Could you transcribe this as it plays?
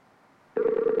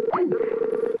Ma.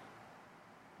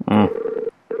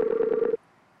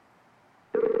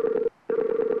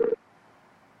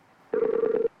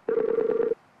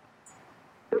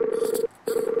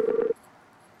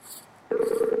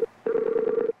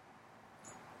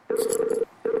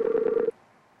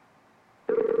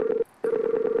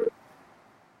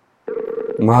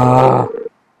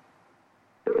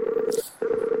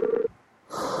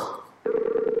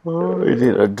 Oh, I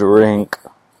need a drink.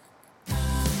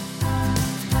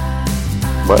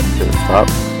 What? Did it stop?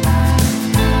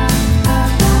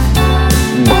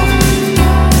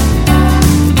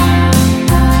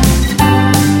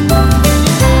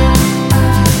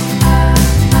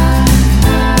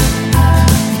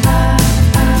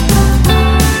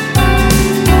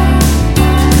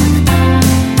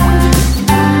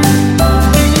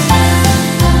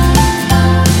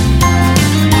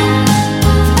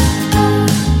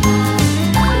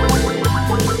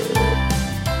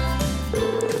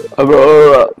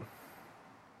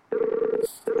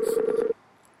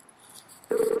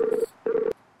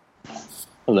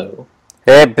 Hello.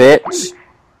 Hey, bitch.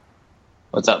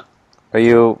 What's up? Are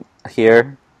you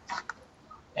here?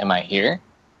 Am I here?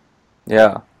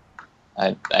 Yeah.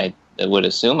 I would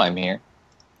assume I'm here.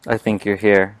 I think you're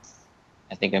here.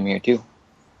 I think I'm here too.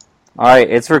 Alright,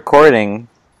 it's recording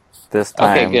this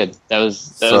time. Okay, good. That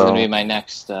was going to be my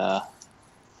next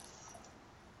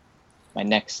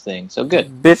thing. So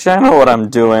good. Bitch, I know what I'm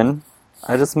doing.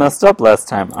 I just messed up last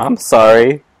time. I'm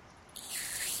sorry.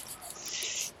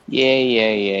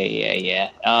 Yeah.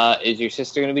 Is your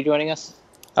sister going to be joining us?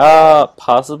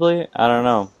 Possibly. I don't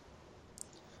know.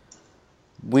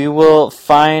 We will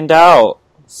find out.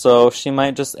 So she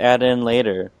might just add in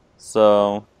later.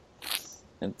 So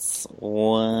it's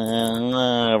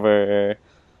whatever.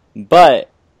 But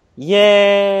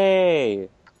yay!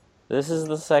 This is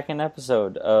the second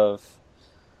episode of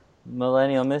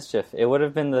Millennial Mischief. It would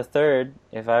have been the third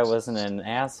if I wasn't an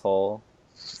asshole.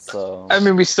 So I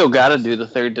mean, we still got to do the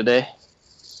third today.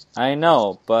 I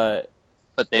know, but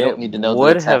they don't need to know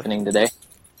that it's happening today.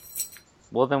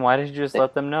 Well, then why did you just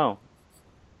let them know?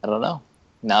 I don't know.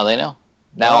 Now they know.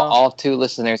 Now all 2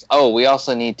 listeners... Oh, we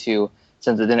also need to,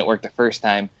 since it didn't work the first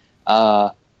time,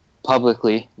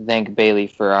 publicly thank Bailey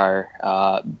for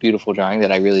our beautiful drawing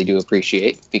that I really do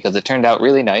appreciate, because it turned out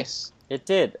really nice. It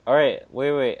did. Alright,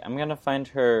 wait. I'm gonna find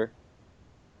her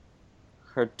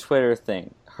Twitter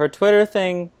thing. Her Twitter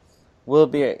thing will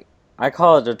be... I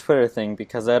call it a Twitter thing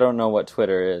because I don't know what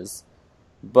Twitter is.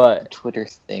 But... Twitter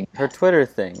thing. Her Twitter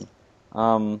thing.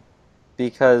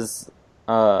 Because...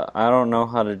 I don't know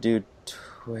how to do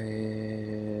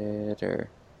Twitter.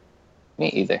 Me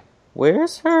either.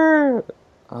 Where's her...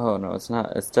 Oh, no, it's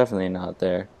not. It's definitely not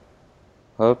there.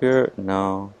 Hope you're...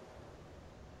 No.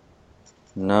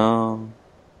 Oh,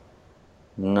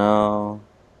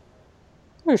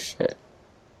 shit.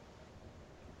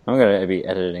 I'm gonna be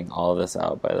editing all of this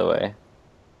out, by the way.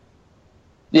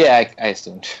 Yeah, I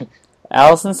assumed.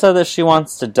 Allison said that she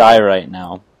wants to die right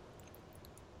now.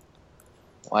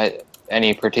 What?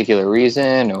 Any particular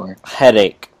reason, or?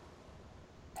 Headache.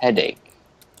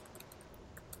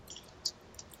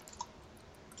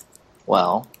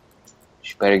 Well,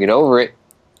 she better get over it.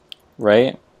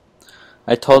 Right?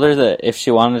 I told her that if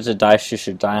she wanted to die, she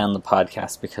should die on the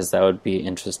podcast, because that would be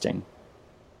interesting.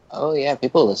 Oh yeah,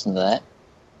 people listen to that.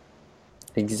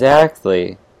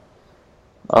 Exactly.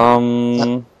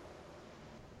 There's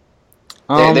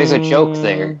a joke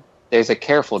there. There's a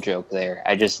careful joke there.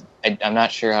 I'm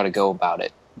not sure how to go about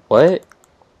it. What?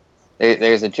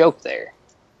 There's a joke there.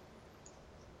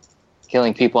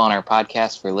 Killing people on our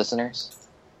podcast for listeners.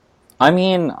 I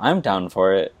mean, I'm down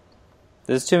for it.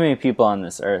 There's too many people on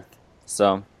this earth,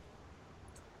 so...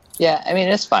 Yeah, I mean,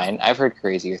 it's fine. I've heard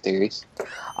crazier theories.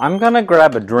 I'm gonna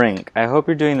grab a drink. I hope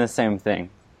you're doing the same thing.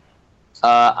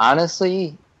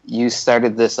 Honestly, you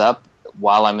started this up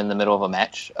while I'm in the middle of a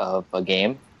match of a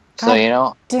game. God so, you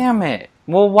know... Damn it.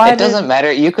 Well, why It doesn't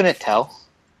matter. You couldn't tell.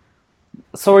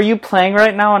 So are you playing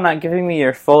right now and not giving me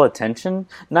your full attention?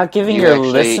 Not giving your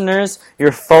listeners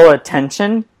your full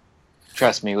attention?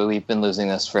 Trust me, we've been losing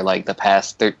this for like the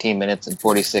past 13 minutes and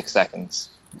 46 seconds.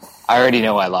 I already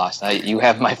know I lost. You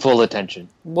have my full attention.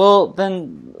 Well,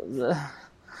 then... you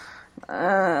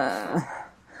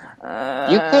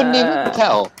couldn't even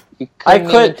tell. I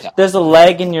could. There's a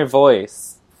lag in your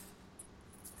voice.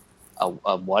 A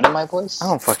what in my voice? I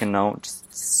don't fucking know.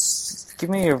 Just give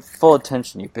me your full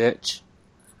attention, you bitch.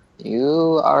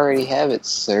 You already have it,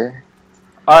 sir.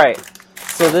 Alright,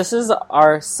 so this is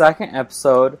our second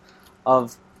episode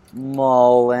of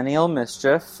Millennial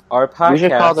Mischief, our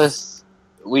podcast.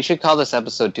 We should call this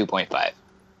episode 2.5.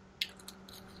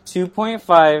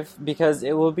 2.5 because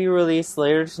it will be released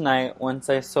later tonight once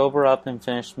I sober up and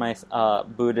finish my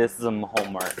Buddhism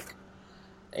homework.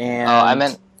 And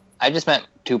I just meant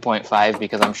 2.5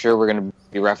 because I'm sure we're going to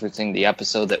be referencing the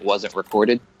episode that wasn't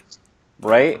recorded.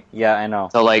 Right? Yeah, I know.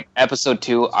 So, like, episode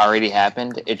 2 already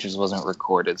happened, it just wasn't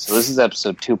recorded. So this is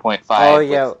episode 2.5,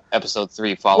 with episode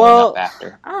 3 following up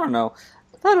after. I don't know.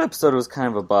 That episode was kind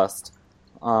of a bust.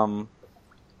 And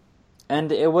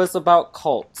it was about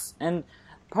cults. And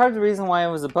part of the reason why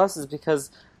it was a bust is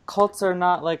because cults are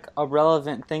not, like, a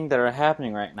relevant thing that are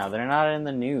happening right now. They're not in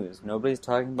the news. Nobody's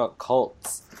talking about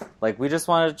cults. Like, we just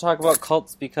wanted to talk about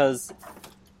cults because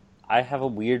I have a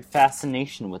weird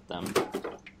fascination with them.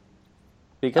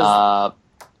 Because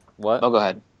what? Oh, go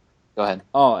ahead.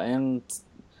 Oh, and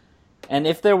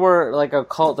if there were like a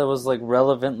cult that was like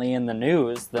relevantly in the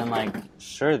news, then like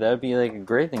sure that would be like a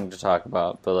great thing to talk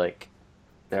about. But like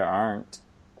there aren't.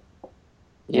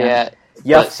 Yeah.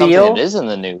 But something that is in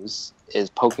the news is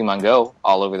Pokemon Go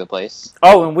all over the place.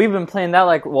 Oh, and we've been playing that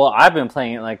I've been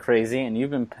playing it like crazy, and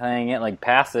you've been playing it like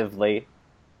passively.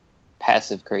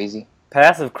 Passive crazy.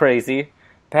 Passive crazy.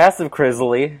 Passive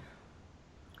crizzly.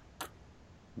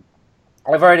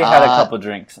 I've already had a couple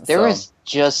drinks. There is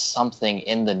just something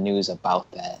in the news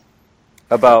about that.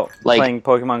 About like, playing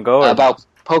Pokemon Go? About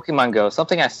Pokemon Go.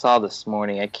 Something I saw this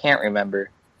morning. I can't remember.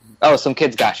 Oh, some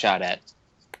kids got shot at.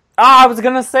 I was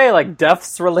going to say, like,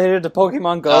 deaths related to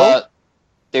Pokemon Go?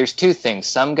 There's two things.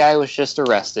 Some guy was just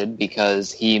arrested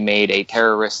because he made a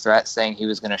terrorist threat saying he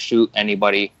was going to shoot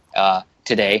anybody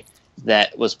today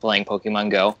that was playing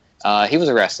Pokemon Go. He was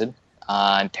arrested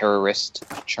on terrorist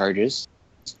charges.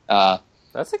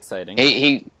 That's exciting.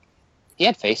 He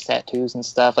had face tattoos and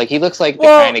stuff. Like, he looks like the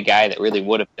kind of guy that really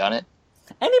would have done it.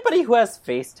 Anybody who has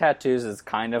face tattoos is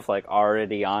kind of, like,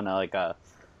 already on a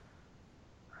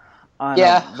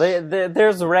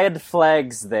there's red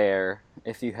flags there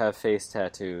if you have face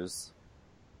tattoos.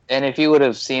 And if you would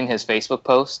have seen his Facebook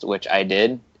post, which I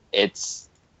did, it's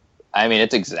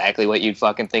exactly what you'd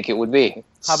fucking think it would be.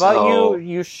 How about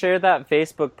you share that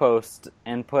Facebook post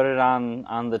and put it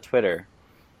on the Twitter?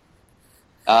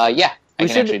 Yeah, I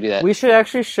can actually do that. We should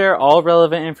actually share all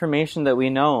relevant information that we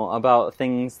know about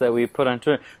things that we put on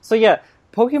Twitter. So yeah,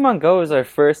 Pokemon Go is our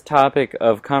first topic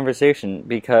of conversation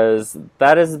because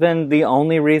that has been the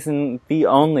only reason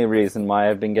why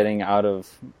I've been getting out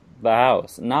of the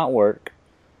house. Not work,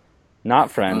 not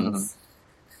friends,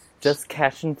 just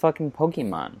catching fucking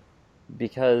Pokemon.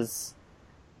 Because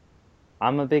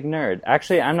I'm a big nerd.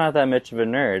 Actually, I'm not that much of a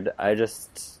nerd. I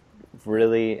just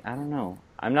really, I don't know.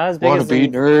 I'm not as big as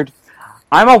wannabe nerd.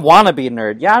 I'm a wannabe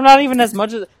nerd. Yeah, I'm not even as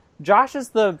much as... Josh is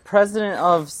the president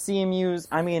of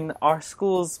our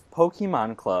school's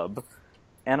Pokemon club.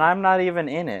 And I'm not even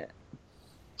in it.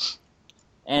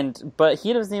 But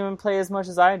he doesn't even play as much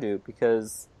as I do,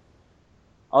 because...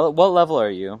 What level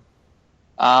are you?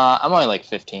 I'm only like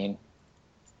 15.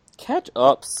 Catch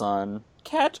up, son.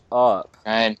 Catch up.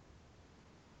 Trying.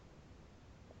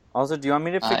 Also, do you want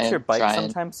me to fix your bike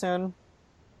sometime soon?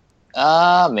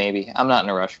 Maybe. I'm not in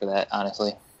a rush for that,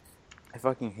 honestly. I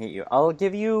fucking hate you. I'll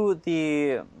give you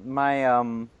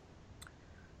my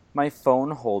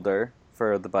phone holder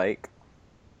for the bike.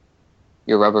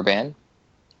 Your rubber band?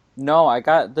 No, I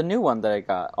got the new one that I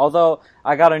got. Although,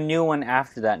 I got a new one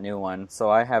after that new one, so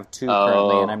I have two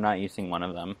currently, and I'm not using one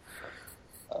of them.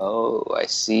 Oh, I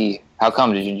see. How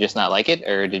come? Did you just not like it,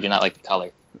 or did you not like the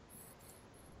color?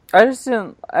 I just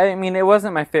didn't... it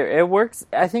wasn't my favorite.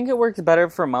 I think it works better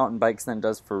for mountain bikes than it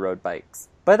does for road bikes.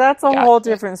 But that's a whole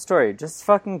different story. Just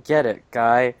fucking get it,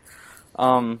 guy.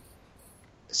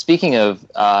 Speaking of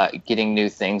getting new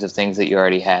things of things that you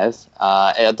already have,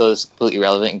 those completely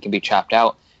irrelevant and can be chopped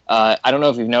out. I don't know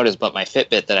if you've noticed, but my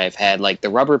Fitbit that I've had, like, the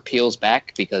rubber peels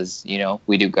back because,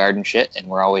 we do garden shit and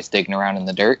we're always digging around in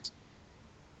the dirt.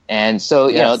 And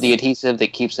so, the adhesive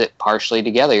that keeps it partially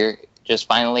together just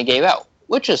finally gave out,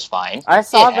 which is fine. I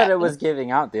saw that it was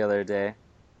giving out the other day.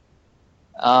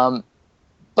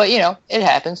 But, it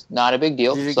happens. Not a big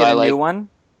deal. Did you get a new one?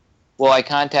 Well, I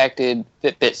contacted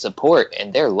Fitbit support,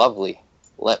 and they're lovely.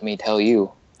 Let me tell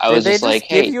you. Did they just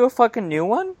give you a fucking new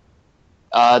one?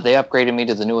 They upgraded me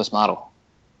to the newest model.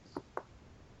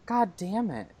 God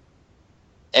damn it.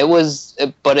 It was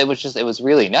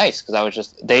really nice, because I was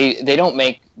just... They don't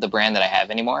make the brand that I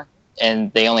have anymore,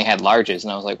 and they only had larges,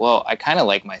 and I was like, well, I kind of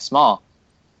like my small.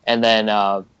 And then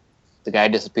the guy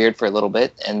disappeared for a little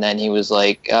bit, and then he was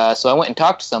like, so I went and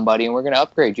talked to somebody, and we're going to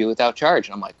upgrade you without charge.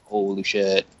 And I'm like, holy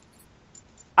shit.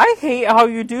 I hate how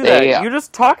you do that. You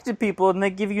just talk to people, and they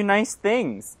give you nice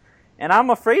things. And I'm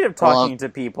afraid of talking to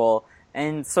people,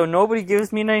 and so nobody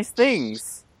gives me nice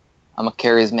things. I'm a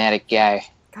charismatic guy.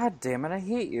 God damn it, I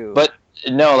hate you. But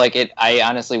no, like I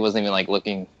honestly wasn't even like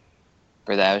looking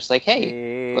for that. I was like,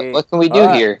 hey, what can we do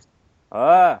here?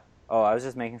 Oh, I was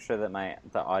just making sure that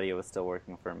the audio was still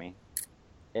working for me.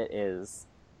 It is.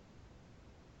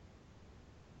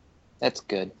 That's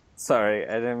good. Sorry,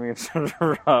 I didn't mean to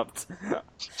interrupt.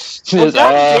 God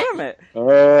damn it!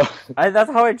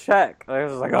 That's how I check. I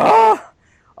was like,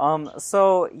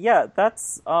 so yeah,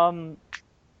 that's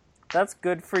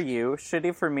good for you.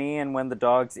 Shitty for me, and when the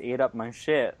dogs ate up my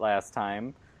shit last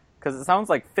time, because it sounds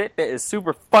like Fitbit is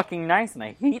super fucking nice, and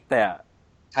I hate that.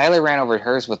 Tyler ran over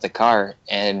hers with the car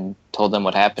and told them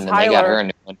what happened, and they got her a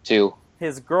new one too.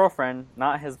 His girlfriend,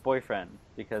 not his boyfriend,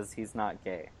 because he's not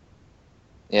gay.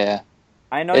 Yeah.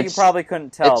 I know you probably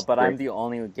couldn't tell, but I'm the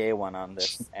only gay one on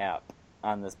this app.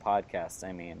 On this podcast,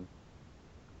 I mean.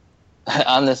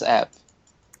 On this app.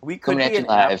 We could be an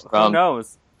app. Who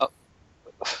knows? Oh,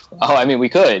 I mean, we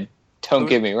could. Don't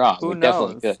get me wrong. We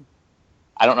definitely could.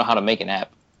 I don't know how to make an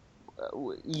app.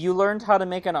 You learned how to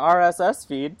make an RSS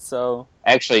feed, so...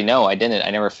 Actually, no, I didn't.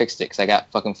 I never fixed it because I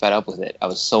got fucking fed up with it. I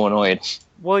was so annoyed.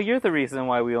 Well, you're the reason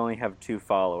why we only have 2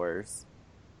 followers.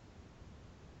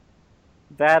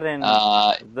 That and...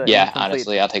 yeah,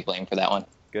 honestly, I'll take blame for that one.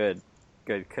 Good,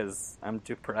 because I'm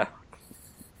too proud.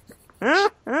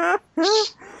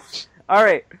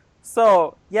 Alright,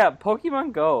 so, yeah,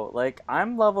 Pokemon Go. Like,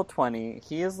 I'm level 20,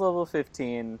 he is level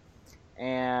 15,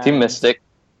 and... Team Mystic.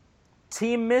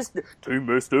 We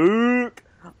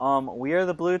are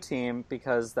the blue team,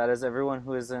 because that is everyone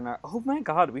who is in our... Oh my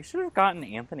god, we should have gotten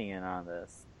Anthony in on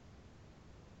this.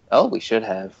 Oh, we should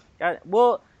have. Yeah,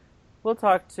 we'll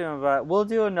talk to him about it. We'll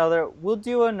do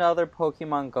another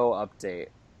Pokemon Go update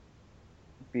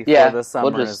before the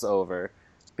summer is over.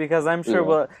 Because I'm sure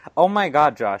we'll... Oh my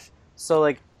god, Josh. So,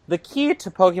 like, the key to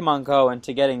Pokemon Go and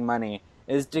to getting money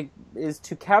is to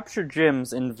capture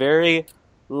gyms in very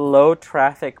low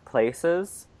traffic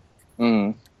places.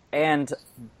 Mm. And,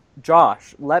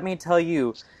 Josh, let me tell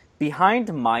you,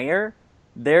 behind Meyer,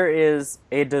 there is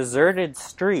a deserted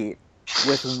street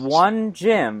with one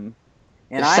gym.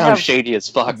 And it sounds shady as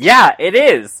fuck. Yeah, it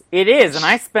is. It is. And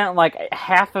I spent like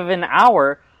half of an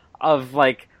hour of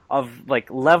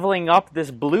leveling up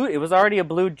this blue. It was already a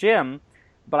blue gym,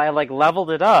 but I like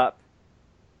leveled it up,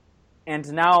 and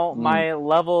now my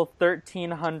level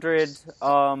 1300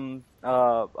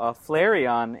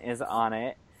 Flareon is on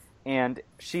it, and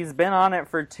she's been on it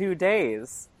for 2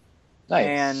 days. Nice.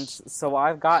 And so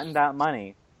I've gotten that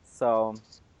money. So,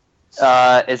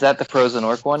 is that the Frozen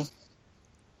Orc one?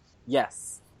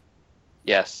 Yes.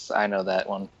 Yes, I know that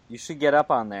one. You should get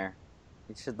up on there.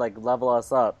 You should like level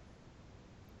us up.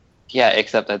 Yeah,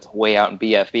 except that's way out in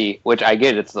BFE, which I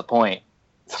get. It's the point.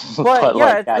 But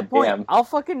yeah, it's the point. I'll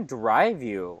fucking drive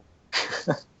you.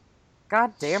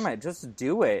 God damn it! Just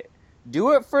do it.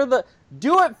 Do it for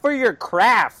your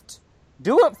craft.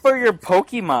 Do it for your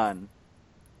Pokemon.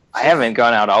 I haven't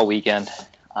gone out all weekend,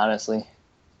 honestly.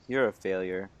 You're a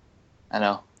failure. I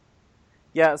know.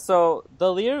 Yeah, so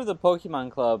the leader of the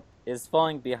Pokemon Club is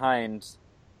falling behind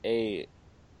a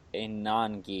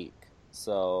non-geek.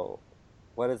 So,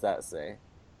 what does that say?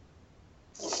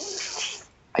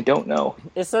 I don't know.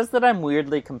 It says that I'm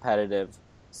weirdly competitive,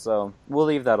 so we'll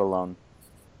leave that alone.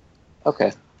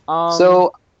 Okay.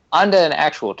 So, on to an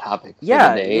actual topic for the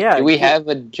day. Yeah. Do we have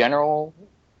a general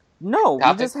No,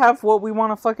 topic? We just have what we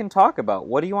want to fucking talk about.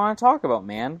 What do you want to talk about,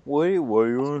 man? What do you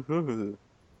want to talk about?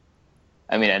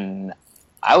 I mean,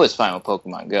 I was fine with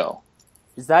Pokemon Go.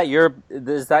 Is that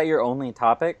your only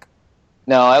topic?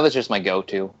 No, that was just my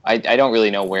go-to. I don't really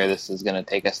know where this is going to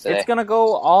take us today. It's going to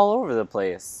go all over the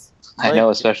place. I know,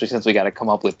 especially since we got to come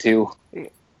up with 2.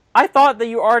 I thought that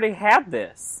you already had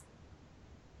this.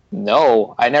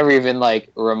 No, I never even,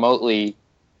 remotely,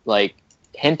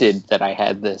 hinted that I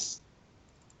had this.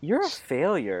 You're a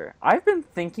failure. I've been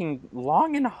thinking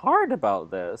long and hard about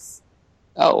this.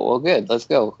 Oh, well, good. Let's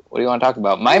go. What do you want to talk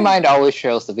about? My mind always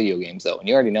trails to video games, though, and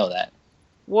you already know that.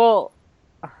 Well...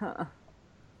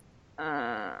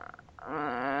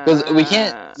 Because we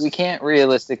can't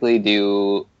realistically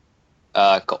do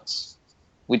cults.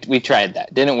 We tried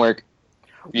that. Didn't work.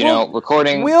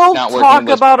 Recording not working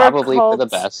was probably for the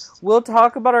best. We'll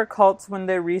talk about our cults when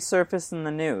they resurface in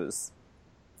the news.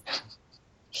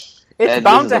 It's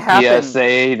bound to happen.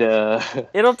 PSA to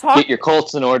get your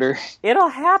cults in order. It'll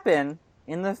happen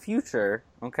in the future,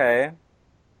 okay?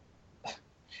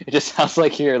 It just sounds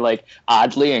like you're,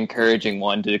 oddly encouraging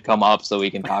one to come up so we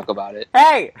can talk about it.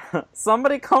 Hey!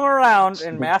 Somebody come around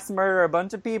and mass murder a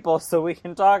bunch of people so we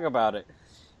can talk about it.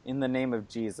 In the name of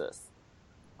Jesus.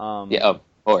 Yeah, of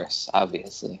course,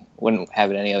 obviously. Wouldn't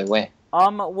have it any other way.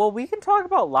 Well, we can talk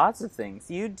about lots of things.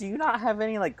 Do you not have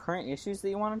any like current issues that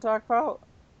you want to talk about?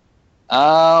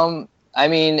 I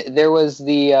mean, there was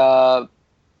the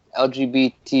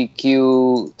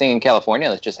LGBTQ thing in California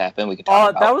that just happened. We could talk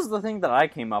about. That was the thing that I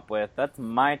came up with. That's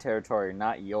my territory,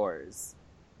 not yours.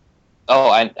 Oh,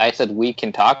 I said we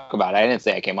can talk about it. I didn't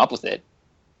say I came up with it.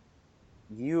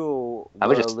 You I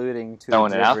were was just alluding to a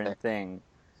throwing it out different there. thing.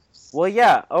 Well,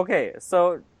 yeah, okay.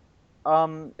 So,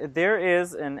 there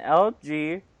is an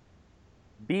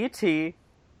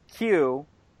LGBTQ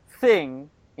thing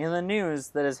in the news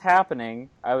that is happening.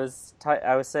 I was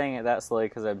saying it that slowly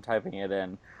because I'm typing it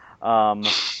in.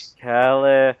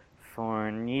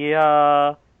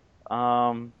 California,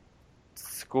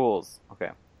 schools. Okay.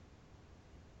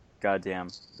 Goddamn,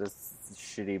 this is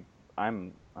shitty.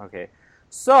 Okay.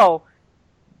 So,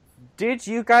 did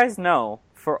you guys know,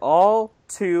 for all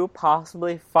 2,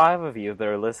 possibly 5 of you that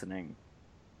are listening?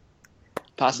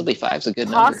 Possibly 5's a good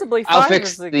Possibly number. 5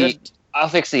 is a good... I'll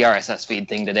fix the RSS feed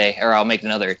thing today, or I'll make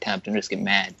another attempt and just get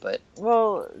mad, but...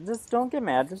 Well, just don't get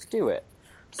mad, just do it.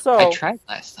 So, I tried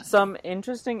last time. Some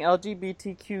interesting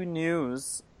LGBTQ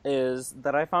news is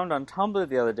that I found on Tumblr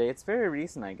the other day. It's very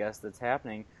recent, I guess, that's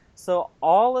happening. So,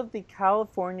 all of the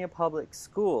California public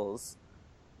schools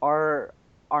are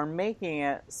making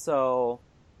it so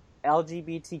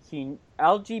LGBTQ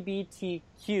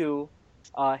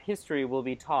history will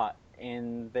be taught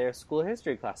in their school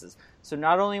history classes. So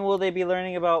not only will they be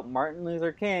learning about Martin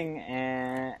Luther King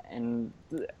and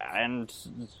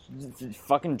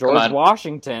fucking George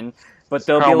Washington, but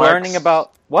they'll be learning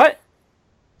about what?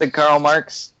 The Karl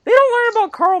Marx. They don't learn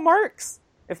about Karl Marx.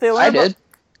 If they learn, I did.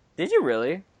 Did you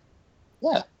really?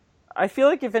 Yeah. I feel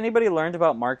like if anybody learned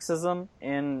about Marxism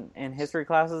in history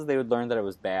classes, they would learn that it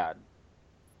was bad.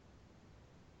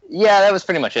 Yeah, that was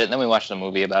pretty much it. And then we watched a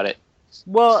movie about it.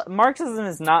 Well, Marxism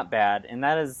is not bad, and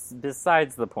that is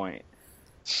besides the point.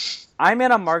 I'm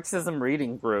in a Marxism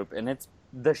reading group, and it's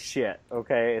the shit,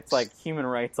 okay? It's like human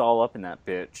rights all up in that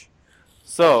bitch.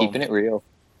 So Keeping it real.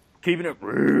 Keeping it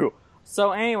real.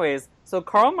 So anyways,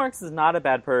 Karl Marx is not a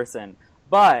bad person,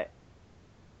 but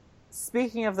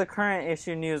speaking of the current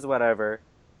issue news, whatever,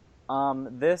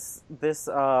 this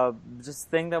just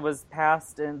thing that was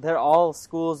passed and that all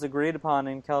schools agreed upon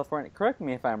in California. Correct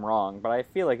me if I'm wrong, but I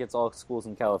feel like it's all schools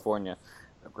in California,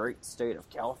 the great state of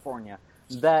California,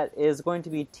 that is going to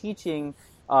be teaching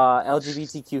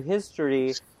LGBTQ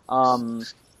history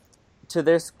to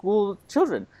their school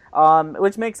children,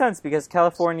 which makes sense because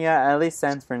California, at least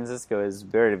San Francisco, is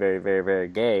very, very, very, very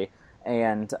gay,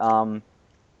 and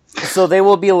so they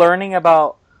will be learning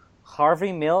about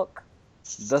Harvey Milk,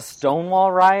 the Stonewall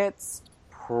riots,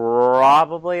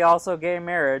 probably also gay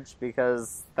marriage,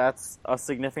 because that's a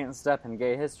significant step in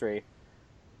gay history.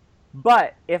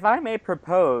 But if I may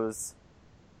propose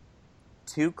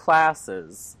 2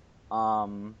 classes,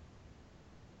 or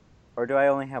do I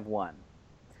only have 1?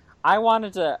 I'm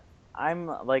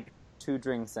like 2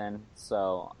 drinks in,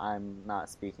 so I'm not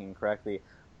speaking correctly.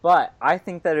 But I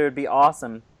think that it would be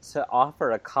awesome to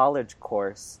offer a college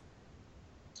course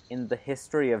in the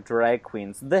history of drag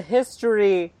queens. The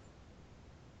history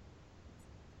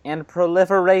and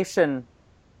proliferation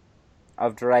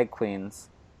of drag queens.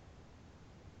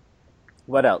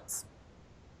 What else?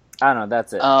 I don't know,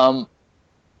 that's it.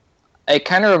 It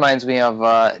kind of reminds me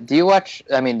of, do you watch,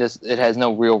 I mean, it has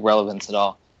no real relevance at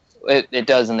all. It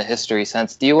does in the history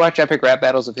sense. Do you watch Epic Rap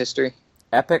Battles of History?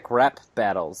 Epic Rap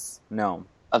Battles? No.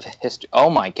 Of history? Oh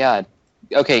my god.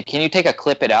 Okay, can you take a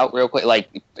clip it out real quick? Like,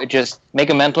 just make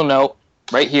a mental note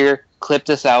right here, clip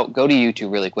this out, go to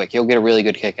YouTube really quick. You'll get a really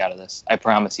good kick out of this. I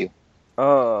promise you.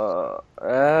 I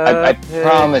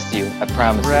promise you. I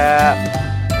promise you.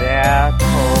 Rap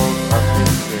Battles of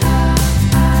History.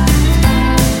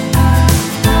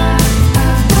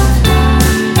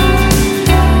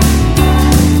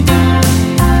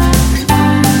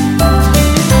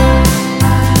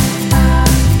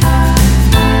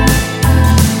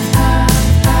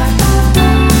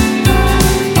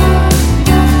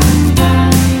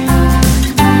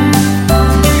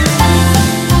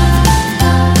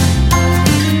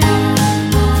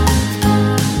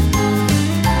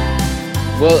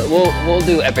 We'll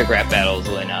do Epic Rap Battles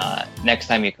when next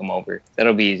time you come over.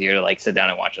 That'll be easier to like sit down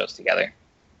and watch those together. And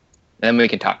then we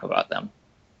can talk about them.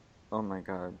 Oh my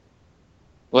god.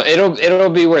 Well, it'll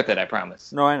be worth it, I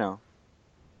promise. No, I know.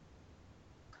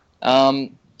 All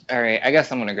right, I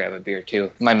guess I'm gonna grab a beer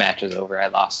too. My match is over. I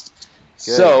lost.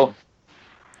 Good. So,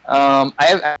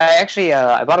 I actually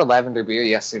I bought a lavender beer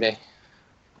yesterday.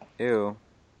 Ew.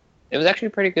 It was actually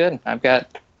pretty good. I've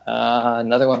got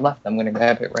another one left. I'm gonna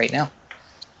grab it right now.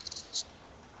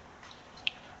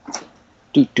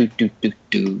 All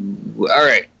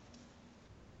right.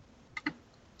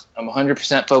 I'm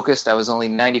 100% focused. I was only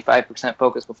 95%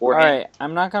 focused beforehand. All right,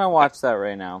 I'm not gonna watch that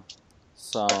right now.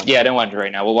 So yeah, I don't watch it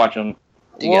right now. We'll watch them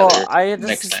together. Well, I just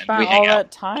next time spent we hang all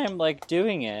out. that time like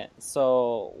doing it.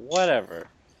 So whatever.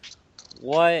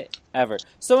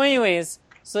 So anyways,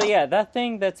 so yeah, that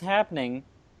thing that's happening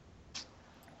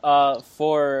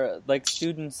for like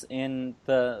students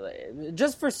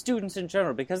just for students in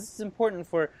general, because it's important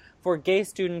for gay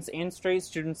students and straight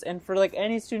students and for like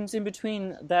any students in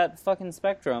between that fucking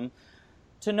spectrum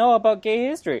to know about gay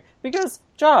history. Because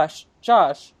Josh,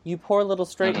 you poor little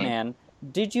straight man,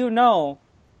 did you know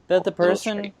that the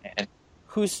person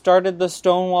who started the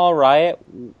Stonewall riot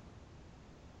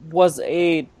was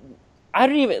drag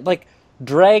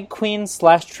queen /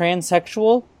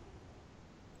 transsexual?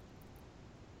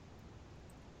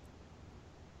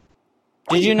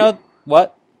 Did you know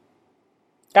what?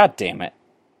 God damn it.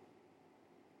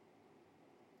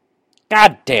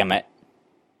 God damn it.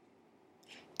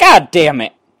 God damn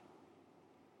it.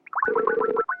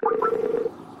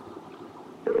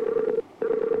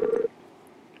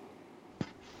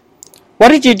 What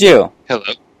did you do? Hello.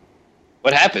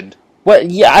 What happened?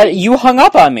 What? Yeah, you hung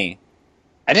up on me.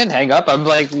 I didn't hang up. I'm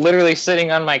like literally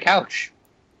sitting on my couch.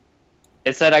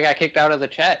 It said I got kicked out of the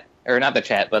chat. Or not the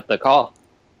chat, but the call.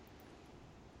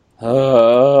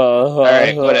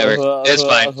 Alright, whatever. It's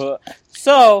fine.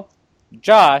 So,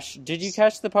 Josh, did you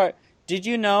catch the part? Did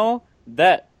you know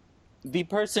that the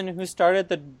person who started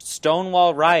the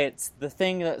Stonewall riots, the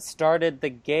thing that started the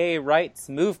gay rights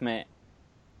movement,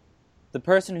 the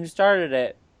person who started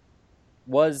it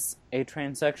was a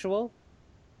transsexual?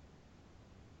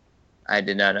 I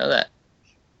did not know that.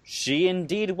 She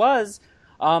indeed was.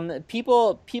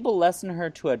 People lessen her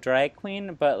to a drag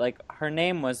queen, but like her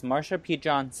name was Marsha P.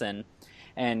 Johnson,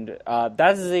 and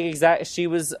that is the exact. She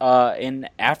was in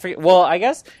Africa. Well, I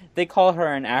guess they call her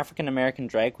an African American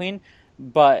drag queen,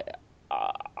 but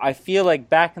I feel like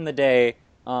back in the day,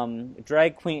 being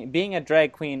a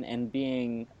drag queen and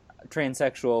being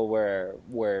transsexual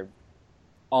were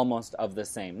almost of the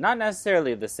same. Not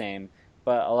necessarily the same,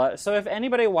 but a lot. So if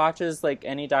anybody watches like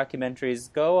any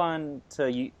documentaries, go on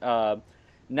to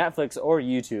Netflix or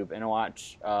YouTube and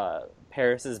watch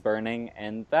Paris is Burning,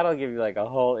 and that'll give you like a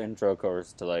whole intro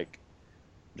course to like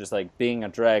just like being a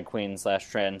drag queen /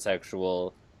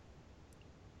 transsexual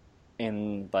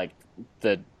in like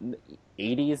the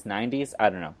 80s, 90s, I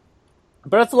don't know.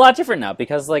 But it's a lot different now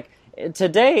because like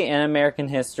today in American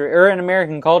history or in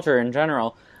American culture in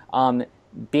general,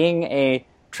 being a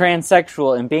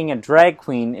transsexual and being a drag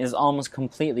queen is almost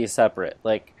completely separate.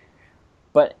 Like,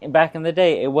 but back in the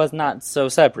day, it was not so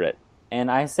separate. And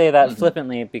I say that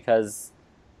flippantly because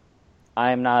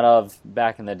I'm not of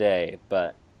back in the day,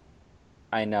 but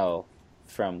I know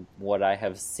from what I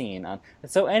have seen.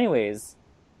 So anyways,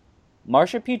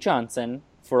 Marsha P. Johnson,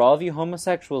 for all of you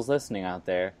homosexuals listening out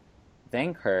there,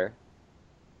 thank her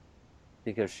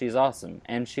because she's awesome.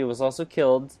 And she was also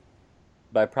killed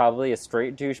by probably a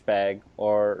straight douchebag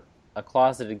or a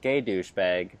closeted gay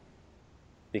douchebag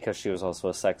because she was also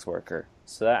a sex worker.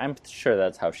 So I'm sure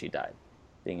that's how she died,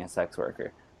 being a sex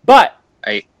worker. But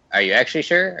are you actually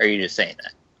sure, or are you just saying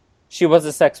that? She was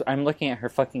a sex... I'm looking at her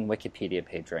fucking Wikipedia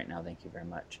page right now, thank you very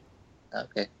much.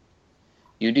 Okay.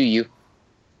 You do you.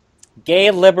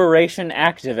 Gay liberation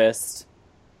activist.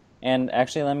 And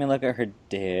actually, let me look at her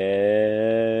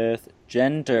death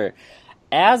gender.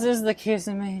 As is the case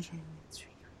in my...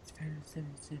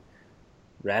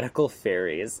 Radical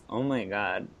fairies. Oh my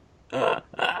god.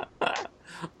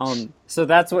 So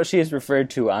that's what she is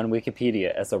referred to on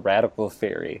Wikipedia as a radical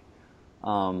fairy.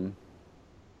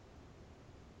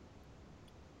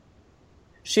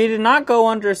 She did not go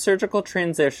under surgical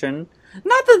transition.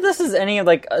 Not that this is any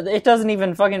like it doesn't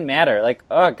even fucking matter. Like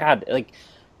oh god, like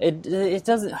it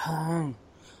doesn't.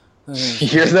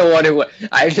 You're the one who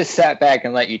I just sat back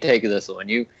and let you take this one.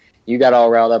 You got all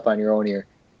riled up on your own ear.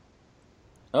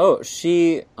 Oh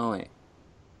wait.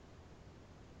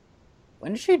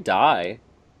 When did she die?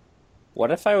 What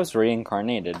if I was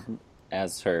reincarnated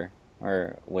as her?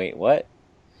 Or, wait, what?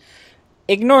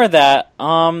 Ignore that.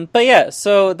 But yeah,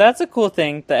 so that's a cool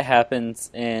thing that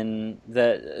happens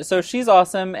so she's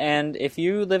awesome, and if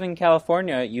you live in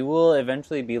California, you will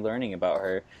eventually be learning about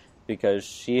her, because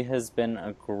she has been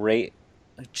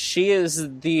she is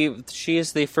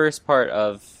the first part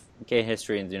of gay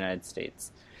history in the United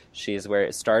States. She is where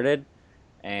it started,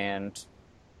 and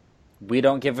we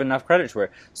don't give enough credit to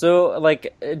her. So,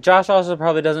 like, Josh also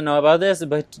probably doesn't know about this,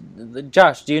 but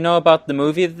Josh, do you know about the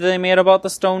movie that they made about the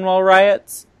Stonewall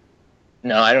riots?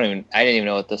 No, I didn't even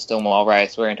know what the Stonewall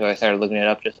riots were until I started looking it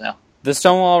up just now. The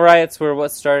Stonewall riots were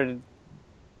what started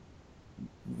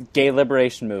gay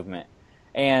liberation movement.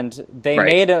 And they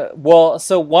made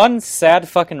so one sad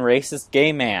fucking racist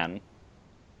gay man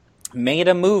made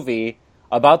a movie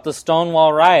about the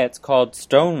Stonewall riots called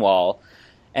Stonewall,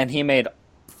 and he made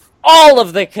all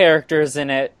of the characters in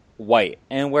it white,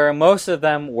 and where most of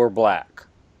them were black.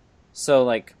 So,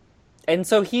 like, and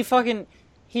so he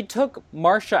took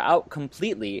Marsha out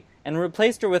completely and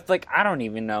replaced her with, like, I don't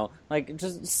even know, like,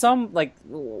 just some, like,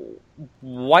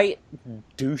 white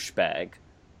douchebag.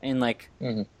 And, like,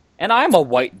 and I'm a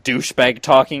white douchebag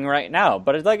talking right now,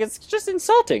 but it's just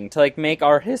insulting to, like, make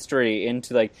our history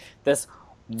into, like, this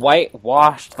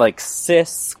whitewashed, like,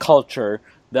 cis culture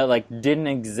that, like, didn't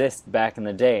exist back in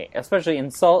the day, especially in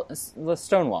the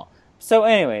Stonewall. So,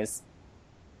 anyways,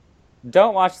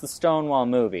 don't watch the Stonewall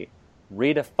movie.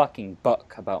 Read a fucking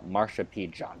book about Marsha P.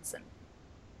 Johnson.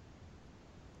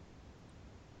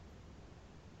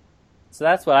 So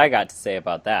that's what I got to say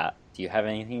about that. Do you have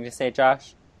anything to say,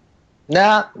 Josh?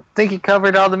 Nah, I think you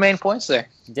covered all the main points there.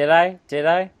 Did I?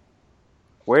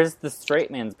 Where's the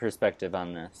straight man's perspective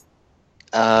on this?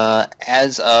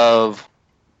 As of,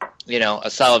 a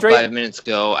solid 5 minutes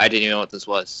ago, I didn't even know what this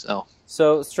was,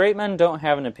 So straight men don't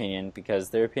have an opinion because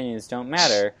their opinions don't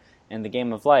matter in the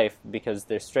game of life because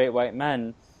they're straight white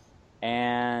men,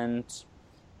 and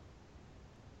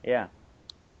yeah.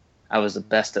 I was the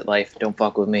best at life. Don't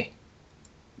fuck with me.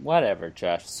 Whatever,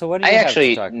 Josh. So what do you have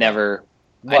to talk about?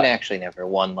 I actually never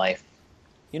won life.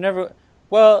 You never...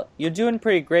 Well, you're doing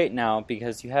pretty great now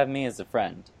because you have me as a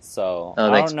friend. So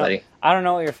thanks, buddy. I don't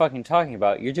know what you're fucking talking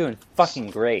about. You're doing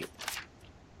fucking great.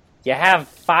 You have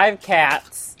 5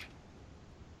 cats.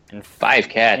 And 5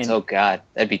 cats? Oh, God.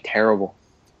 That'd be terrible.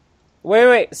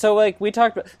 Wait. So, like, we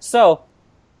talked about... So,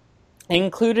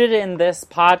 included in this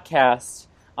podcast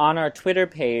on our Twitter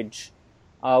page,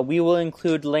 we will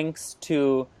include links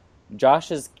to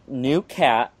Josh's new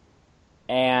cat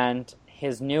and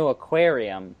his new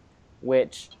aquarium,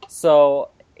 so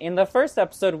in the first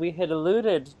episode we had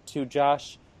alluded to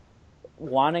Josh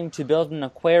wanting to build an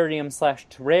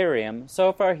aquarium/terrarium.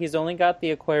 So far he's only got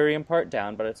the aquarium part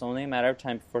down, but it's only a matter of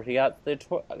time before he got the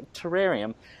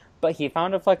terrarium. But he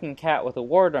found a fucking cat with a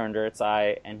wart under its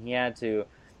eye, and he had to...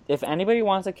 If anybody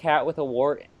wants a cat with a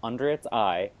wart under its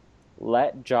eye,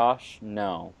 let Josh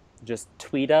know. Just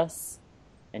tweet us,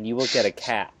 and you will get a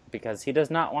cat, because he does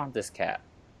not want this cat.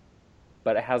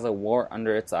 But it has a wart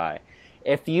under its eye.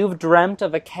 If you've dreamt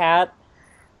of a cat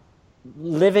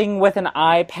living with an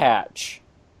eye patch,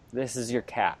 this is your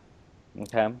cat.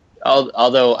 Okay?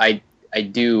 Although I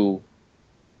do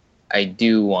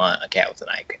want a cat with an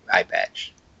eye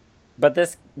patch. But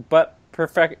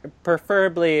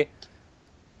preferably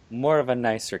more of a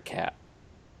nicer cat.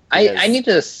 I need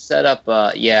to set up.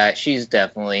 She's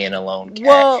definitely an alone cat.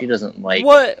 Well, she doesn't like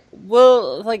what.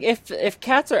 Well, like if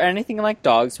cats are anything like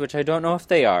dogs, which I don't know if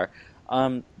they are,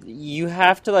 you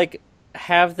have to like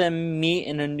have them meet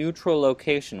in a neutral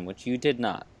location, which you did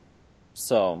not.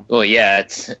 So. Well, yeah,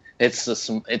 it's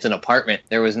an apartment.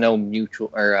 There was no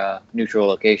neutral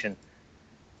location.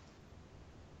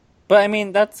 But I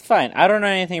mean, that's fine. I don't know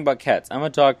anything about cats. I'm a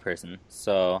dog person,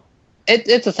 so.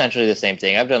 It's essentially the same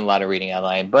thing. I've done a lot of reading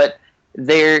online, but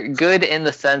they're good in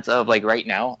the sense of, like, right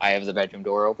now, I have the bedroom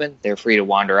door open. They're free to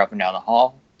wander up and down the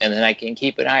hall, and then I can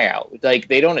keep an eye out. Like,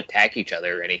 they don't attack each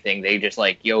other or anything. They just,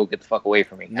 like, yo, get the fuck away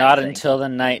from me. Not until the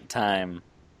nighttime.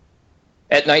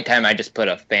 At nighttime, I just put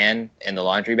a fan in the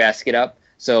laundry basket up,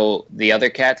 so the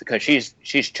other cats, because she's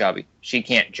chubby. She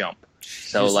can't jump.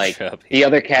 So, like, chubby. The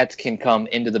other cats can come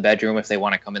into the bedroom if they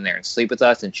want to come in there and sleep with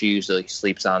us, and she usually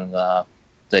sleeps on the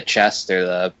chest or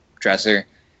the dresser,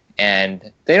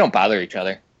 and they don't bother each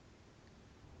other.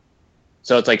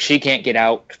 So it's like she can't get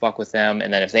out to fuck with them,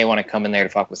 and then if they want to come in there to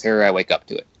fuck with her, I wake up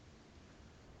to it.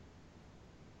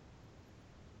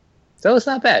 So it's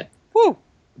not bad. Woo!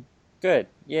 Good.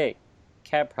 Yay.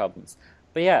 Cat problems.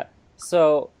 But yeah,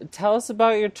 so tell us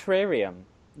about your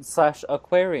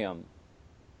terrarium/aquarium.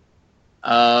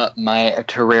 My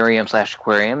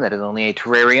terrarium/aquarium, that is only a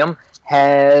terrarium,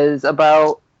 has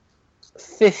about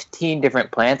 15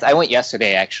 different plants. I went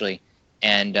yesterday, actually,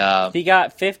 and he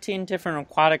got 15 different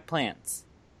aquatic plants.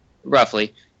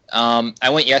 Roughly. I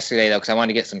went yesterday though because I wanted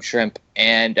to get some shrimp,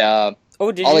 and did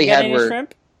you get any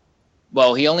shrimp?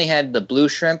 Well, he only had the blue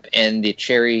shrimp and the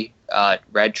cherry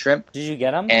red shrimp. Did you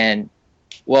get them? And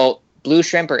well, blue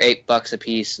shrimp are $8 a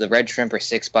piece. The red shrimp are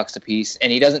 $6 a piece,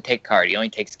 and he doesn't take card. He only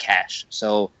takes cash.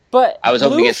 So. But I was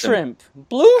hoping to get shrimp. Some.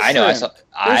 Blue shrimp. I know.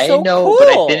 I know,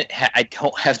 cool. But I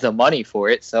don't have the money for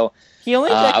it. So he only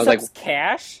accepts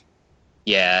cash.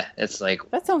 Yeah, it's like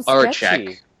that sounds or sketchy.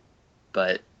 check,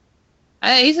 but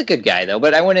He's a good guy though.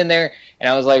 But I went in there and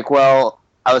I was like, well,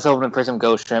 I was hoping for some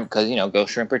ghost shrimp because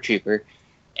ghost shrimp are cheaper.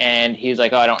 And he was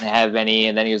like, oh, I don't have any.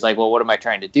 And then he was like, well, what am I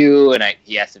trying to do? And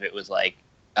he asked if it was like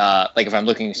if I'm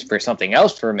looking for something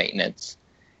else for maintenance.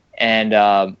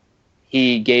 And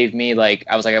he gave me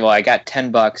I was like, well, I got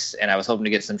 $10 and I was hoping to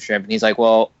get some shrimp. And he's like,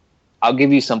 well, I'll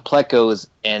give you some plecos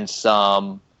and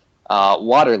some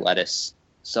water lettuce.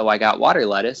 So I got water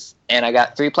lettuce and I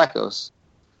got 3 plecos.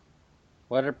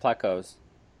 What are plecos?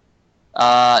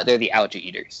 They're the algae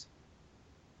eaters.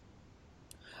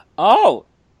 Oh,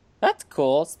 that's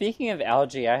cool. Speaking of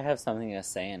algae, I have something to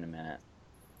say in a minute.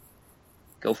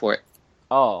 Go for it.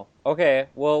 Oh, okay.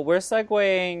 Well, we're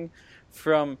segueing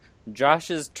from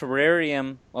Josh's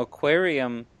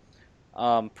Terrarium-Aquarium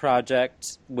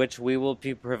project, which we will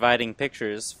be providing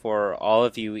pictures for all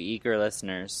of you eager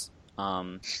listeners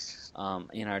in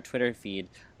our Twitter feed,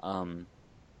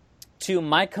 to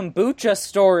my kombucha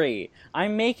story.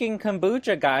 I'm making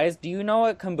kombucha, guys. Do you know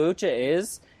what kombucha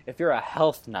is? If you're a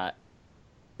health nut,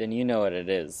 then you know what it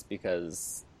is,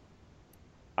 because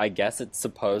I guess it's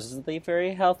supposedly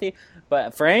very healthy.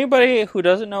 But for anybody who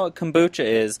doesn't know what kombucha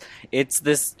is, it's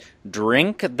this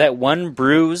drink that one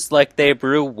brews like they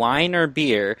brew wine or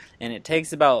beer, and it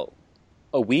takes about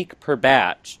a week per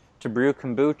batch to brew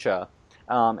kombucha.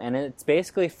 And it's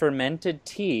basically fermented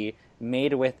tea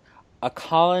made with a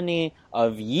colony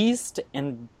of yeast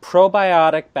and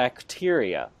probiotic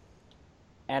bacteria.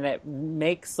 And it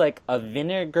makes a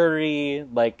vinegary,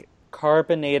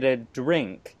 carbonated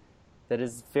drink that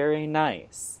is very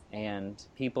nice, and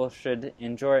people should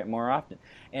enjoy it more often.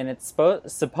 And it's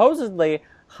supposedly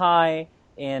high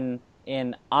in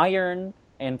iron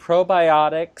and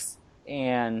probiotics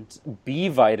and B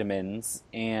vitamins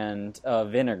and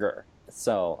vinegar.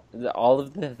 So all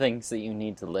of the things that you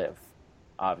need to live,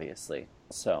 obviously.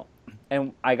 So,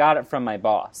 and I got it from my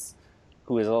boss,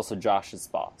 who is also Josh's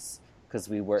boss, because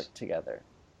we work together.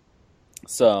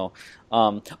 So,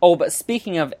 but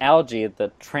speaking of algae,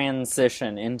 the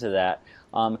transition into that.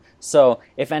 So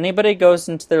if anybody goes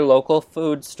into their local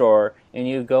food store and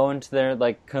you go into their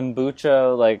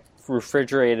kombucha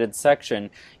refrigerated section,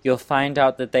 you'll find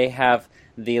out that they have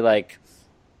the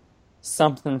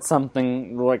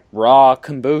something raw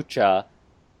kombucha,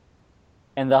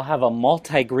 and they'll have a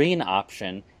multi-green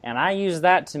option, and I use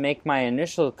that to make my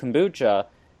initial kombucha,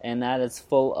 and that is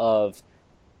full of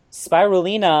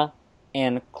spirulina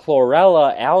and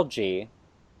chlorella algae.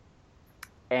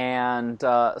 And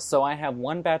so I have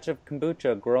one batch of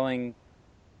kombucha growing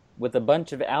with a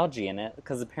bunch of algae in it,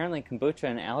 because apparently kombucha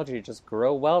and algae just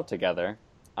grow well together.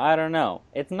 I don't know.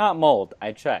 It's not mold.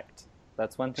 I checked.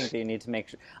 That's one thing that you need to make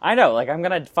sure. I know, I'm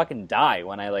gonna fucking die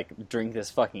when I drink this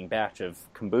fucking batch of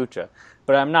kombucha,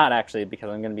 but I'm not actually,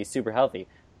 because I'm gonna be super healthy,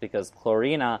 because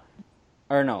chlorella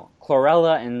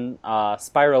and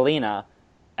spirulina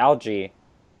algae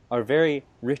are very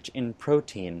rich in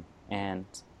protein and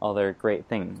other great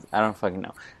things. I don't fucking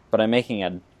know. But I'm making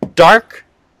a dark...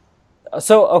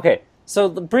 So, okay. So,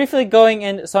 briefly going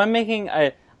in... So, I'm making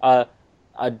a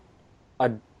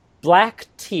black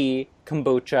tea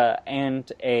kombucha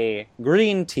and a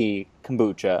green tea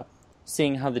kombucha,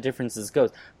 seeing how the differences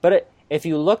goes. But if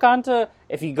you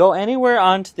go anywhere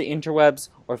onto the interwebs,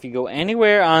 or if you go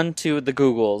anywhere onto the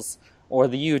Googles, or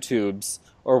the YouTubes,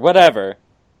 or whatever,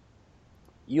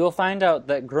 you'll find out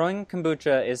that growing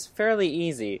kombucha is fairly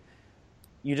easy.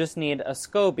 You just need a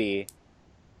SCOBY,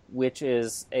 which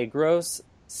is a gross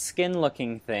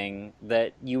skin-looking thing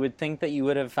that you would think that you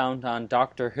would have found on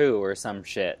Doctor Who or some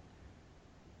shit.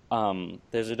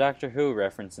 There's a Doctor Who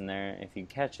reference in there, if you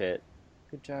catch it.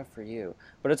 Good job for you.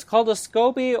 But it's called a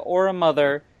SCOBY or a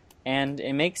mother, and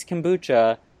it makes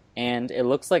kombucha, and it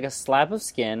looks like a slab of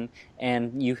skin,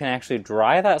 and you can actually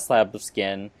dry that slab of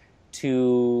skin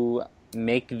to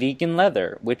make vegan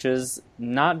leather, which is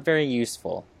not very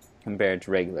useful compared to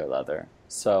regular leather.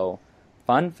 So,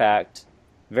 fun fact,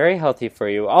 very healthy for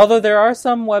you. Although there are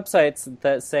some websites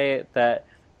that say that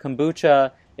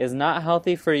kombucha is not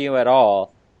healthy for you at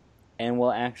all, and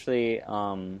will actually,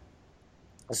 what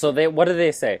do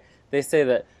they say? They say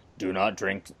that, do not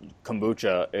drink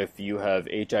kombucha if you have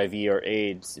HIV or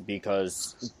AIDS,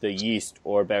 because the yeast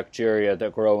or bacteria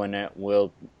that grow in it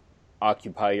will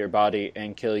occupy your body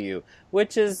and kill you,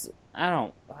 which is, I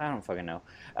don't fucking know.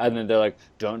 And then they're like,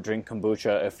 don't drink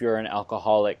kombucha if you're an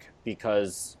alcoholic,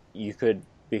 because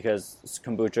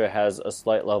kombucha has a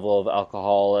slight level of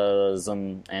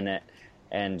alcoholism in it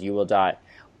and you will die.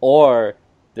 Or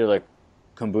they're like,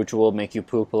 kombucha will make you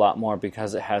poop a lot more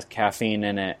because it has caffeine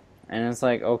in it. And it's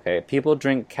like, okay, people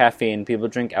drink caffeine, people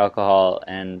drink alcohol,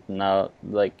 and now,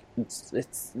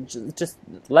 it's just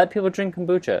let people drink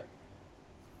kombucha.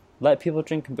 Let people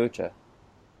drink kombucha.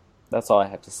 That's all I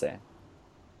have to say.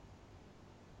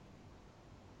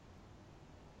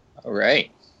 All right.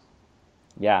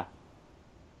 Yeah.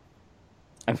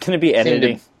 I'm going to be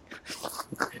editing.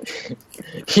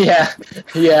 Yeah,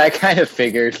 I kind of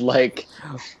figured, like...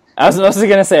 I was mostly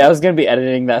going to say, I was going to be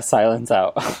editing that silence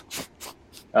out.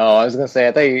 Oh, I was going to say,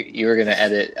 I thought you were going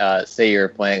to say you were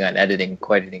planning on editing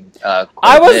quite a bit. I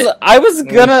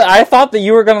thought that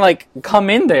you were going to, like, come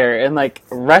in there and, like,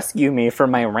 rescue me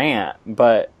from my rant,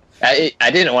 but... I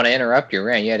didn't want to interrupt your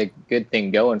rant. You had a good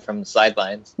thing going from the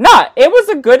sidelines. Nah, it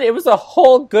was a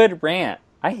whole good rant.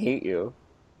 I hate you.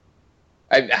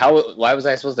 Why was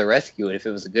I supposed to rescue it if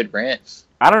it was a good rant?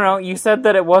 I don't know. You said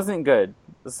that it wasn't good,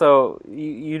 so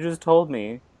you just told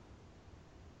me.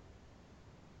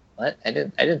 What? I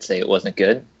didn't say it wasn't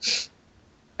good.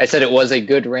 I said it was a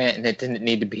good rant and it didn't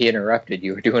need to be interrupted.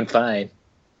 You were doing fine.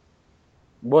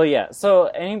 Well, yeah. So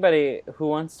anybody who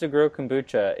wants to grow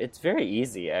kombucha, it's very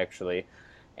easy actually,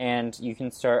 and you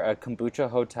can start a kombucha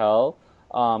hotel,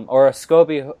 or a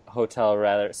SCOBY hotel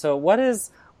rather. So what does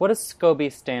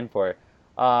SCOBY stand for?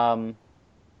 I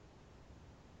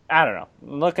don't know.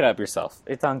 Look it up yourself.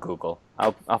 It's on Google.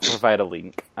 I'll provide a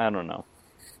link. I don't know.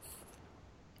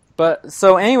 But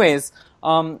so, anyways,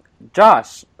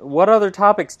 Josh, what other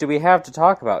topics do we have to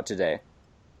talk about today?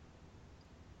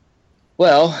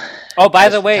 Well, oh, by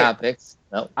the way, topics.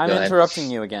 Oh, I'm interrupting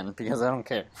you again because I don't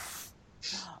care.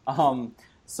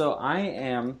 So I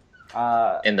am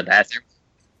in the bathroom.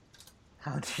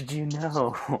 How did you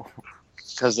know?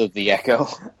 Because of the echo.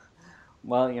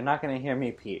 Well, you're not going to hear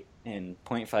me pee in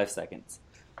 0.5 seconds.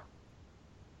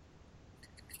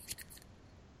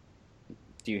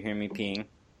 Do you hear me peeing?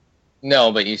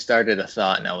 No, but you started a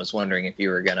thought, and I was wondering if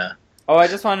you were gonna... Oh, I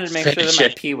just wanted to make sure that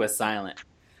my pee was silent.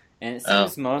 And it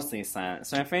seems mostly silent.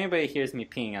 So if anybody hears me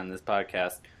peeing on this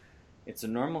podcast, it's a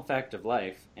normal fact of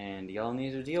life, and y'all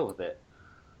need to deal with it.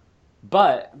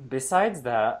 But, besides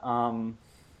that,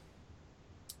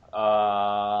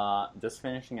 just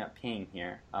finishing up peeing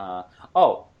here.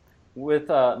 With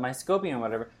my SCOBY and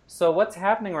whatever. So what's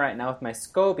happening right now with my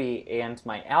SCOBY and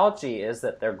my algae is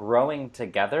that they're growing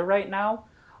together right now.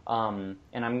 And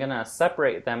I'm gonna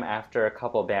separate them after a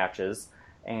couple batches.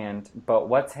 But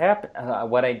what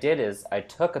I did is I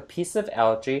took a piece of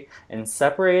algae and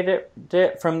separated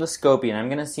it from the SCOBY, and I'm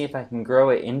gonna see if I can grow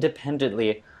it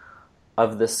independently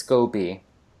of the SCOBY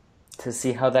to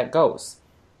see how that goes.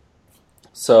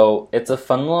 So it's a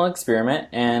fun little experiment,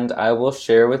 and I will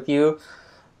share with you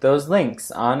those links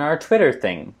on our Twitter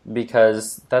thing,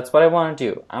 because that's what I want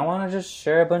to do. I want to just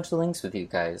share a bunch of links with you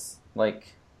guys.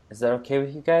 Like, is that okay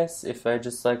with you guys? If I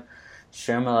just, like,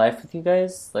 share my life with you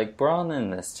guys? Like, we're all in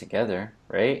this together,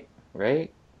 right?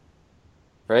 Right?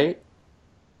 Right?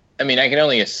 I mean, I can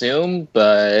only assume,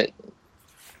 but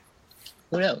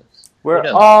who knows? We're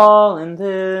all in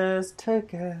this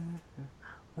together.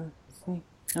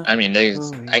 I mean,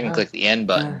 I can click the end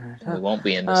button. We won't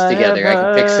be in this together. I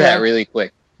can fix that really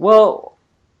quick. Well,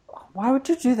 why would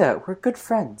you do that? We're good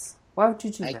friends. Why would you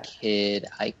do that?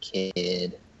 I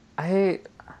kid. I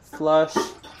flush. Do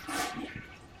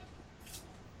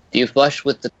you flush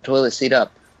with the toilet seat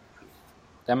up?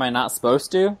 Am I not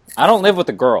supposed to? I don't live with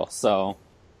a girl, so...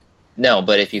 No,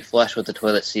 but if you flush with the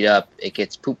toilet seat up, it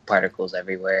gets poop particles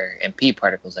everywhere and pee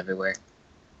particles everywhere.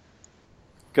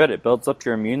 Good, it builds up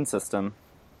your immune system.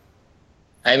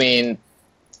 I mean,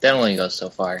 that only goes so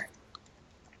far.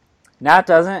 No, it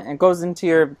doesn't. It goes into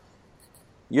your...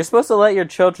 You're supposed to let your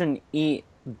children eat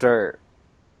dirt.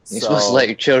 You're supposed to let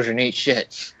your children eat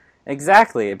shit.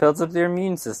 Exactly. It builds up their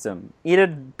immune system. Eat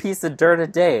a piece of dirt a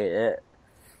day.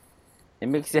 It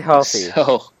makes you healthy.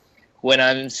 So, when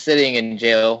I'm sitting in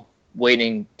jail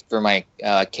waiting for my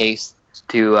case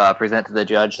to present to the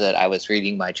judge that I was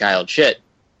feeding my child shit,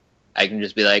 I can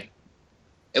just be like,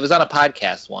 it was on a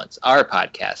podcast once, our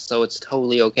podcast, so it's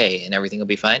totally okay and everything will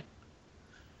be fine?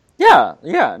 Yeah,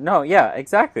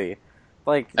 exactly.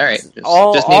 Like, all right,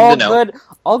 just need to know.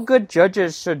 All good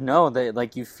judges should know that,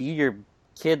 like, you feed your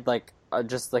kid, like,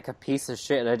 just, like, a piece of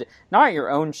shit. Not your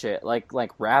own shit, like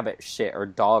rabbit shit or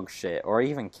dog shit or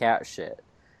even cat shit.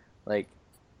 Like,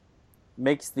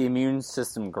 makes the immune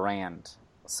system grand.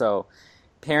 So,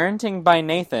 parenting by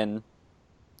Nathan,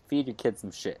 feed your kid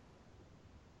some shit.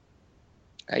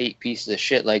 I eat pieces of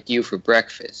shit like you for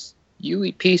breakfast. You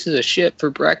eat pieces of shit for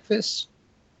breakfast?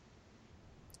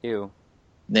 Ew.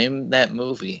 Name that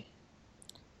movie.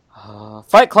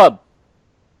 Fight Club.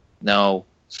 No.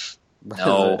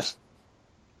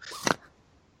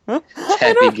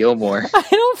 Happy Gilmore. I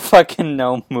don't fucking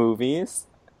know movies.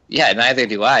 Yeah, neither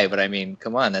do I, but I mean,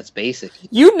 come on, that's basic.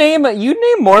 You name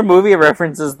more movie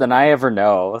references than I ever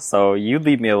know, so you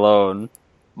leave me alone.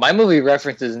 My movie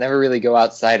references never really go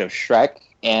outside of Shrek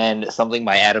and something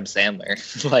by Adam Sandler.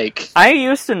 Like, I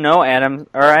used to know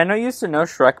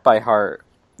Shrek by heart,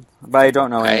 but I don't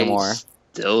know anymore. I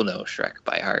still know Shrek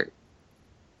by heart.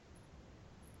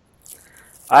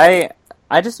 I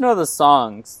just know the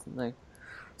songs. Like,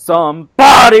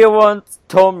 somebody once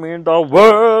told me the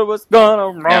world was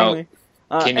gonna wrong me.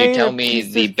 Can you tell me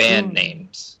the band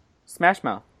names? Smash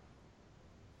Mouth.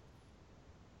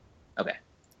 Okay.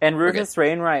 And Rufus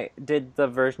Wainwright did the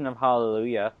version of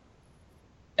Hallelujah.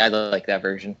 I like that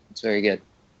version. It's very good.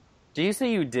 Do you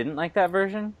say you didn't like that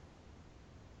version?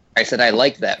 I said I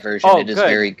like that version. Oh, it is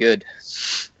very good.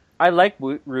 I like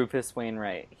Rufus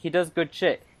Wainwright. He does good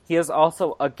shit. He is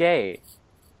also a gay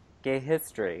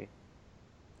history.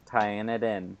 Tying it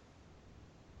in.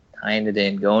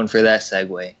 Going for that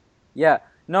segue. Yeah,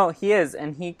 no, he is,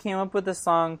 and he came up with a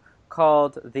song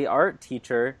called "The Art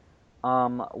Teacher,"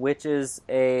 which is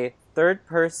a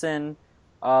third-person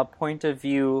point of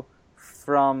view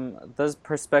from the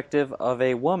perspective of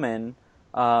a woman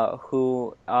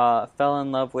who fell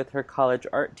in love with her college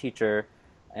art teacher,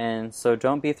 and so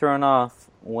don't be thrown off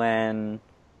when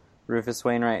Rufus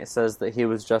Wainwright says that he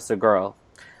was just a girl.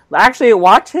 Actually,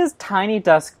 watch his Tiny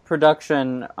Desk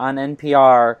production on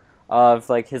NPR of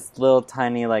like his little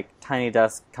tiny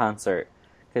desk concert,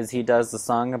 because he does the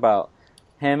song about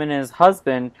him and his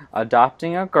husband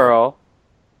adopting a girl,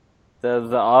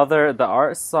 the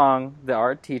art song, The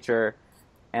Art Teacher,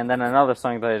 and then another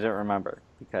song that I didn't remember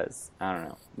because I don't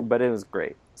know, but it was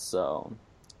great. So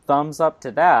thumbs up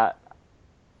to that.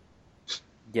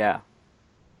 Yeah.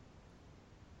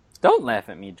 Don't laugh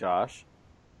at me, Josh.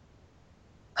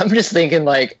 I'm just thinking,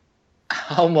 like,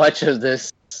 how much of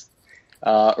this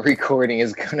recording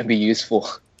is going to be useful?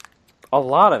 A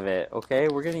lot of it, okay?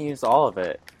 We're going to use all of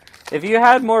it. If you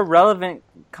had more relevant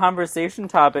conversation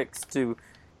topics to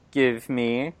give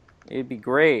me, it'd be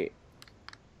great.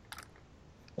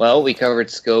 Well, we covered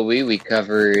SCOBY, we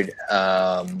covered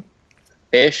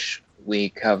fish, we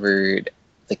covered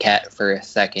the cat for a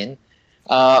second.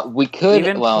 We could...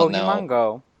 Even Pokemon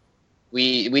Go.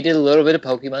 We did a little bit of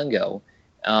Pokemon Go.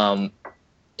 And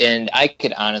I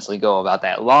could honestly go about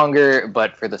that longer,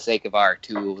 but for the sake of our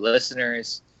two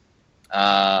listeners,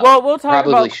 well, we'll talk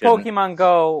about Pokemon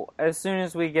Go as soon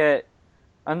as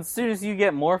you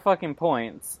get more fucking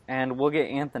points, and we'll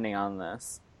get Anthony on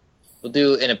this. We'll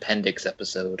do an appendix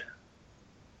episode.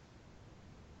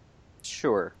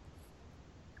 Sure.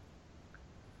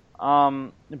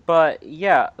 But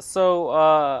yeah,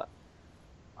 so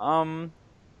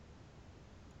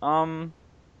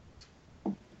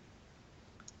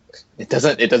It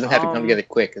doesn't have to come together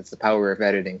quick. It's the power of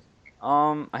editing.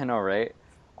 I know, right?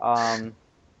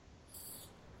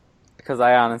 Because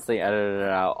I honestly edited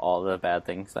out all the bad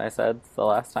things I said the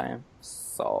last time.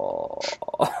 So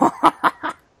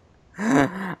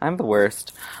I'm the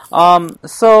worst.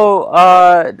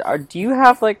 So do you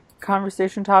have like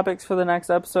conversation topics for the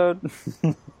next episode?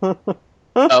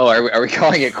 Oh, are we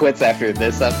calling it quits after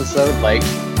this episode? Like,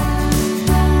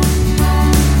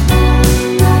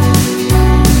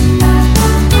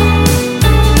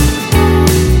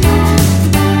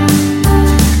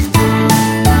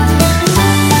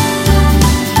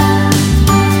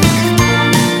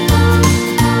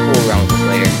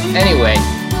 anyway,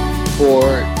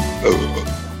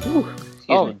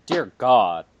 oh, dear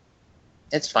God.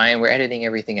 It's fine. We're editing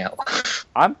everything out.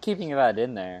 I'm keeping that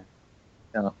in there.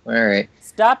 Oh, all right.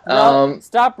 Stop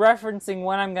referencing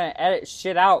when I'm going to edit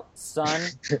shit out, son.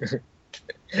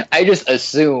 I just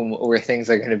assume where things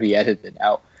are going to be edited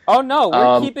out. Oh, no.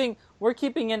 We're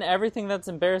keeping in everything that's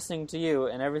embarrassing to you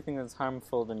and everything that's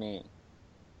harmful to me.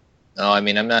 No, I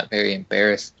mean, I'm not very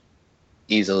embarrassed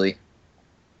easily.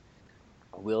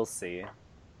 We'll see.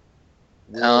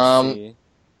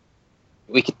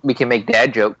 We can make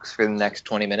dad jokes for the next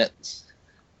 20 minutes.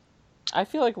 I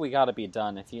feel like we gotta be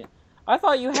done. I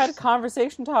thought you had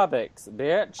conversation topics,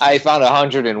 bitch. I found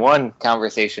 101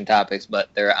 conversation topics, but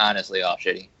they're honestly all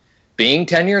shitty. Being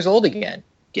 10 years old again,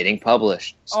 getting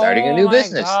published, starting a new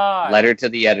business, letter to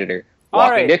the editor,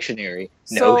 walking dictionary,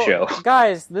 no show.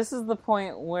 Guys, this is the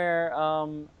point where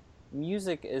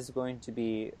music is going to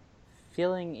be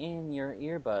filling in your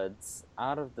earbuds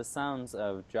out of the sounds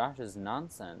of Josh's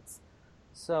nonsense.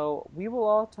 So we will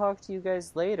all talk to you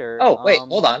guys later. Oh, wait,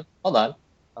 hold on.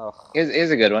 Ugh.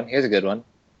 Here's a good one.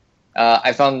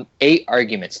 I found 8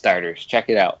 argument starters. Check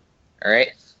it out. All right.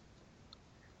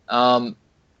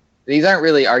 These aren't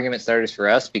really argument starters for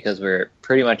us because we're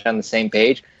pretty much on the same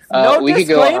page. No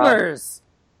disclaimers.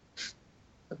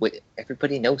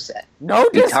 everybody knows that. No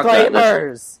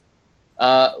disclaimers!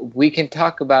 We can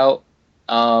talk about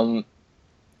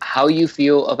how you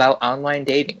feel about online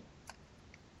dating.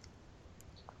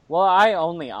 Well, I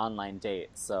only online date,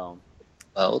 so...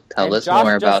 Well, tell us Josh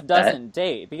more about that. Josh just doesn't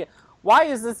date. Because, why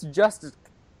is this just a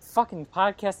fucking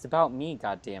podcast about me,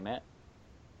 goddammit?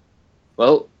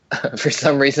 Well, for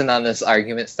some reason on this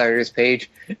argument starters page,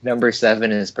 number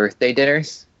 7 is birthday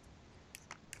dinners.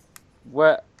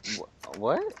 What?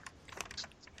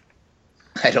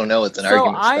 I don't know. It's an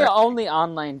argument starter. So I only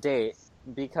online date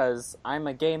because I'm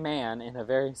a gay man in a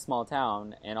very small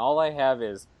town, and all I have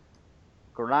is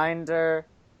Grindr,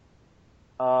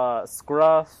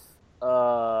 Scruff,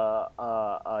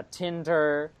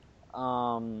 Tinder,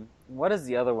 what is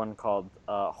the other one called?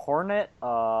 Hornet?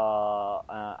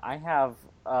 I have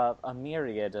a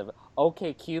myriad of...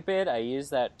 OkCupid, I use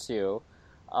that too.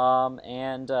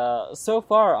 And so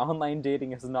far, online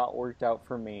dating has not worked out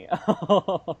for me.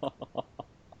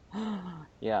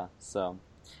 Yeah, so...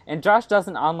 And Josh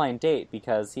doesn't online date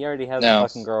because he already has a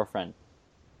fucking girlfriend.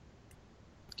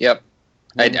 Yep.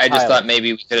 I just thought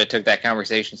maybe we could have took that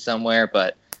conversation somewhere,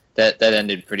 but that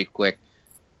ended pretty quick.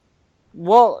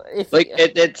 Well,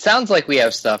 it sounds like we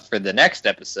have stuff for the next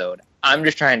episode. I'm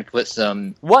just trying to put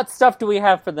some... What stuff do we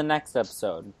have for the next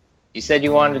episode? You said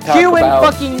you wanted to talk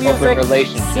about fucking music. Open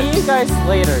relationships. See you guys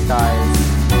later,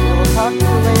 guys. We will talk to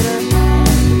you later.